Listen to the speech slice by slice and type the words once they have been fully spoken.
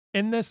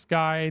In this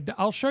guide,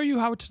 I'll show you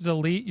how to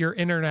delete your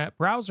internet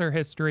browser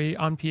history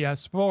on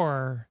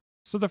PS4.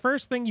 So the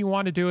first thing you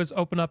want to do is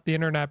open up the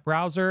internet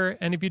browser,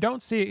 and if you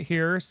don't see it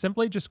here,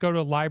 simply just go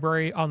to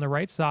library on the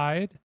right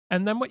side.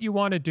 And then what you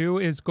want to do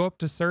is go up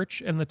to search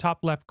in the top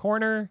left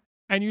corner,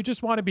 and you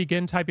just want to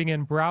begin typing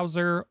in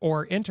browser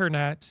or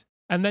internet,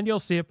 and then you'll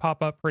see it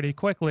pop up pretty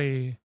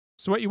quickly.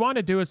 So what you want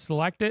to do is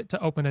select it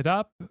to open it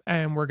up,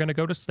 and we're going to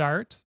go to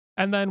start.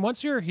 And then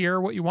once you're here,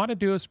 what you want to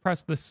do is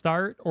press the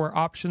start or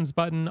options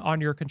button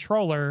on your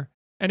controller.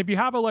 And if you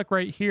have a look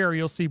right here,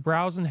 you'll see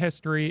browsing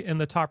history in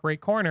the top right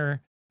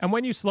corner. And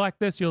when you select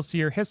this, you'll see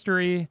your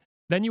history.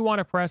 Then you want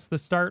to press the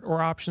start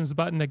or options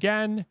button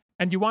again,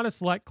 and you want to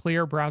select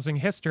clear browsing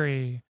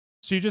history.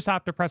 So you just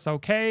have to press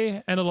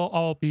OK, and it'll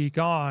all be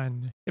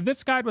gone. If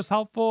this guide was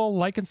helpful,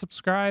 like and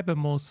subscribe,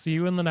 and we'll see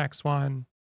you in the next one.